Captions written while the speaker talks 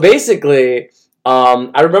Basically,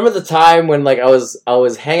 I remember the time when like I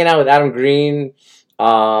was hanging out with Adam Green,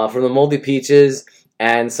 from the Moldy Peaches,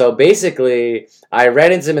 and so basically I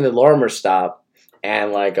ran into him in the Lorimer stop,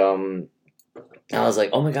 and like I was like,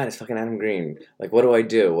 oh my god, it's fucking Adam Green. Like, what do I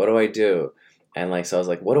do? What do I do? And like, so I was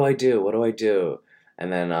like, what do I do? What do I do?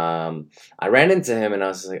 And then I ran into him, and I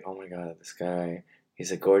was just like, oh my god, this guy,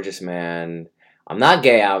 he's a gorgeous man. I'm not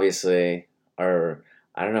gay, obviously, or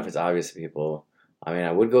I don't know if it's obvious to people. I mean,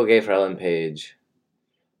 I would go gay for Ellen Page,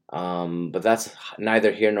 but that's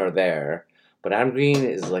neither here nor there. But Adam Green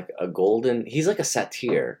is like a golden. He's like a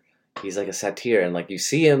satyr. He's like a satyr, and like you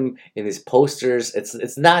see him in these posters.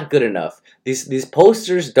 It's not good enough. These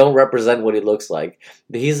posters don't represent what he looks like.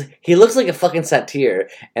 He looks like a fucking satyr,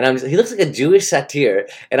 and he looks like a Jewish satyr,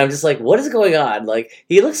 and I'm just like, what is going on? Like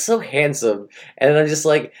he looks so handsome, and I'm just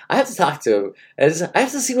like, I have to talk to him. I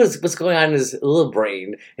have to see what's going on in his little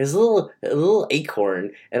brain, his little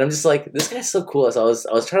acorn, and I'm just like, this guy's so cool. So I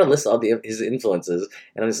was trying to list all his influences,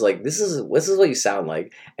 and I'm just like, this is what you sound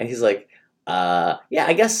like, and he's like, yeah,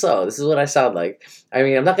 I guess so. This is what I sound like. I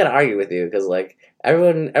mean, I'm not gonna argue with you because like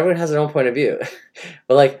everyone has their own point of view,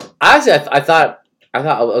 but like honestly, I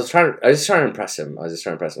was just trying to impress him. I was just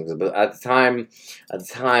trying to impress him, but at the time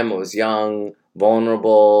I was young,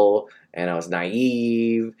 vulnerable, and I was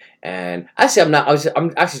naive. And actually,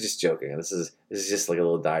 I'm actually just joking. This is just like a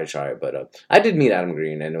little diatribe, but I did meet Adam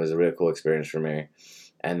Green, and it was a really cool experience for me.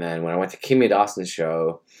 And then when I went to Kimmy Dawson's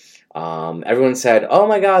show, everyone said, "Oh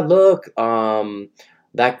my God, look,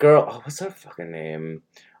 that girl. Oh, what's her fucking name?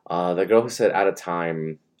 The girl who said 'Out of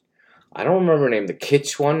Time.' I don't remember her name. The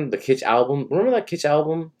Kitsch one, the Kitsch album. Remember that Kitsch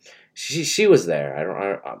album? She was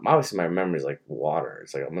there. Obviously my memory's like water.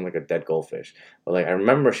 It's like I'm like a dead goldfish. But like I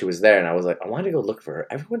remember she was there, and I was like, I wanted to go look for her.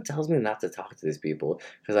 Everyone tells me not to talk to these people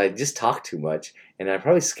because I just talk too much, and I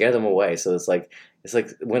probably scare them away. So it's like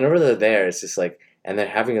whenever they're there, it's just like, and they're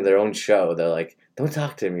having their own show. They're like, don't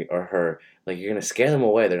talk to me or her. Like you're gonna scare them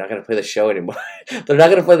away. They're not gonna play the show anymore. They're not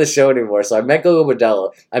gonna play the show anymore. So I met Gogo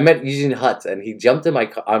Bordello. I met Eugene Hutt, and he jumped in on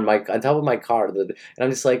top of my car, and I'm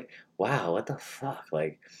just like, wow, what the fuck?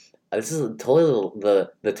 Like this is totally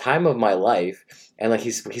the time of my life, and like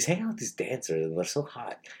he's hanging out with these dancers, and they're so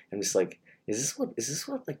hot. I'm just like, is this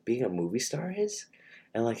what like being a movie star is?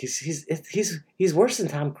 And like he's worse than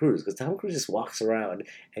Tom Cruise because Tom Cruise just walks around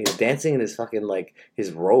and he's dancing in his fucking like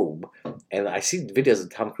his robe, and I see videos of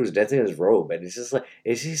Tom Cruise dancing in his robe, and it's just like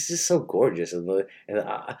he's just so gorgeous, and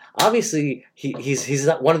obviously he's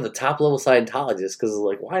not one of the top level Scientologists because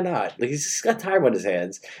like why not? Like he's just got time on his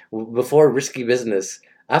hands before Risky Business.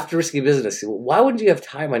 After Risky Business, why wouldn't you have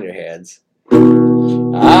time on your hands?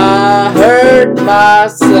 I hurt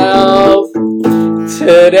myself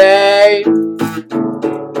today.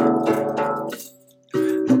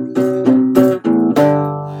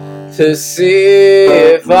 To see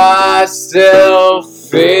if I still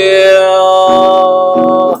feel.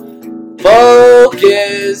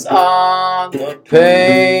 Focus on the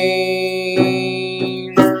pain.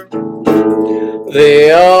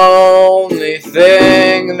 The only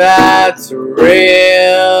thing that's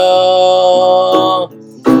real.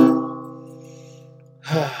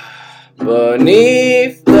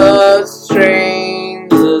 Beneath the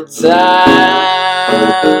strings of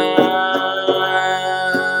time,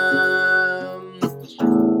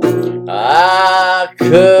 I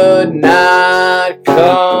could not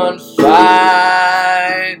confide.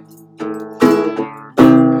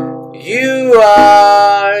 You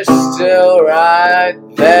are still right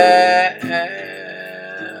there,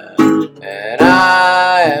 and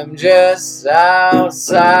I am just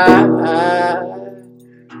outside.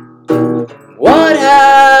 What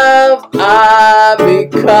have I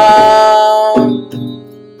become?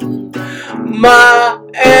 My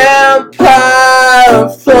empire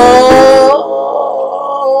falls.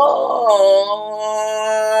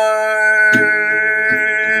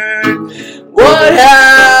 What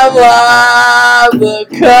have I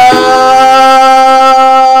become?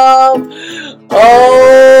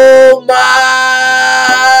 Oh, my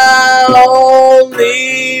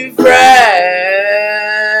only friend.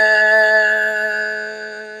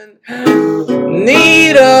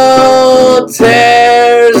 Needle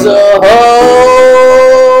tears a hole,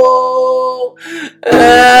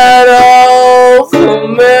 an old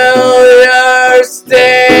familiar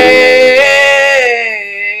sting.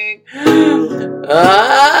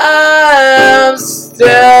 I'm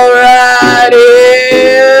still right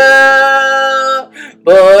here,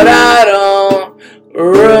 but I don't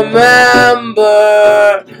remember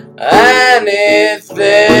anything.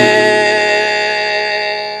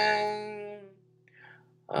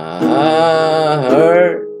 I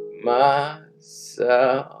hurt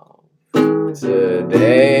myself.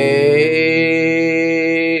 today.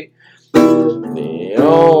 The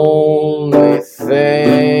only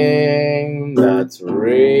thing that's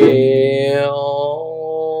real,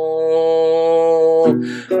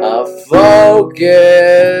 I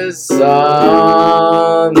focus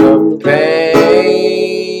on the pain,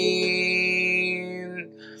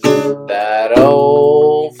 that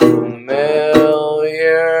old familiar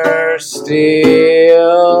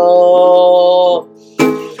steel.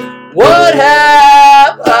 What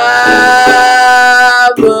have I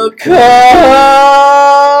become?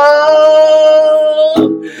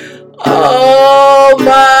 Oh,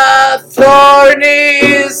 my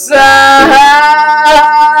thorny sides.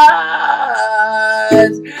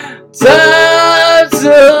 Time to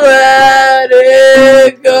let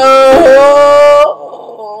it go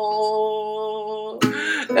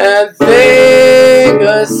and think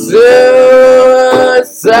of suicide.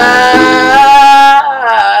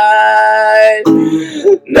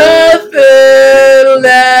 Nothing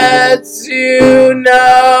lets you know,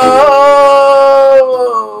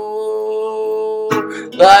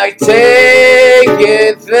 like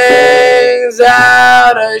taking things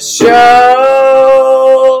out of show.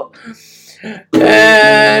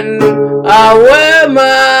 And I wear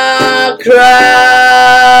my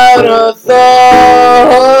crown of thorns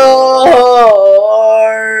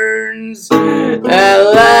and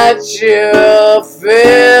let you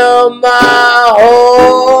fill my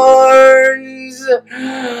horns.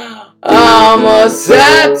 I'm a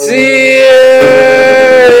satyr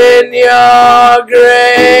in your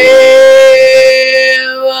grave.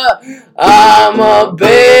 I'm a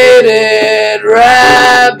baited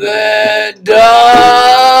rabbit dog.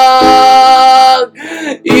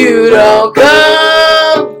 You don't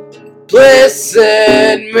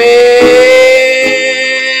complicit me.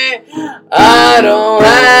 I don't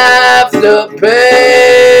have to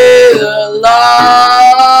pay the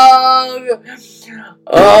log.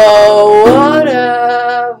 Oh, what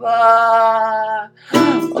have I?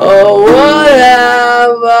 Oh, what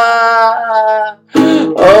have I?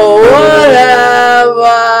 Oh, what have I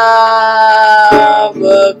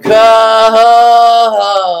become?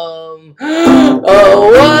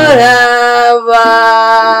 Oh, what have I?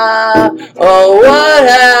 Oh, what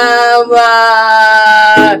have I?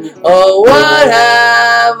 Oh, what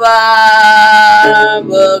have I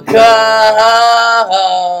become?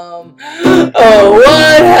 Oh,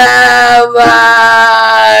 what have I?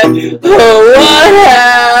 Oh, what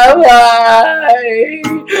have I?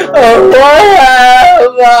 Oh, what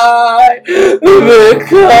have I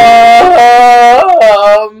become?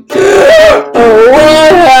 Oh,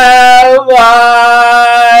 what have I?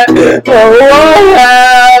 Oh, what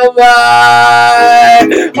have I?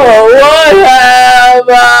 Oh, what have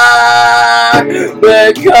I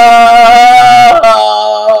become?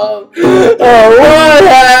 Oh, what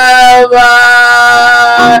have I?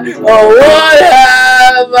 Oh, what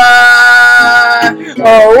have I?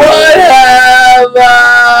 Oh, what have I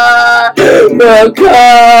become?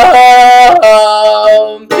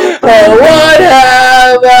 Oh, what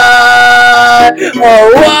have I? Oh,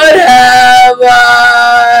 what have I?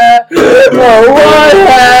 Oh, what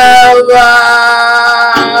have I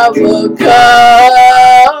become?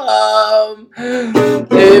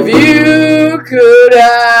 If you could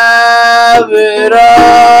have it all,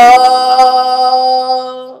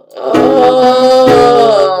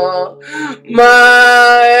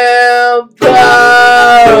 my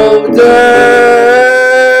empire of dirt,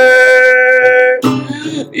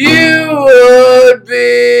 you would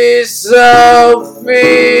be so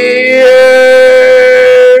feared,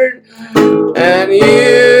 and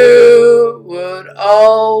you would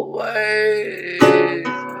always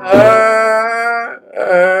hurt.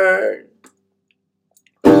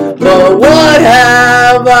 But what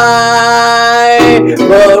have I?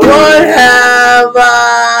 But what have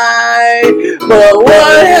I? But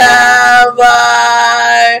what have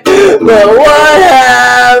I? But what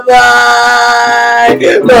have I?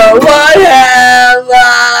 But what have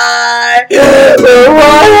I? But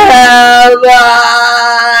what have I?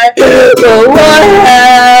 But what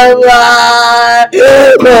have I?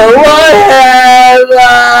 But what have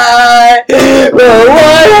I? But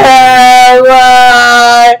what have I?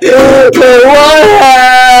 But what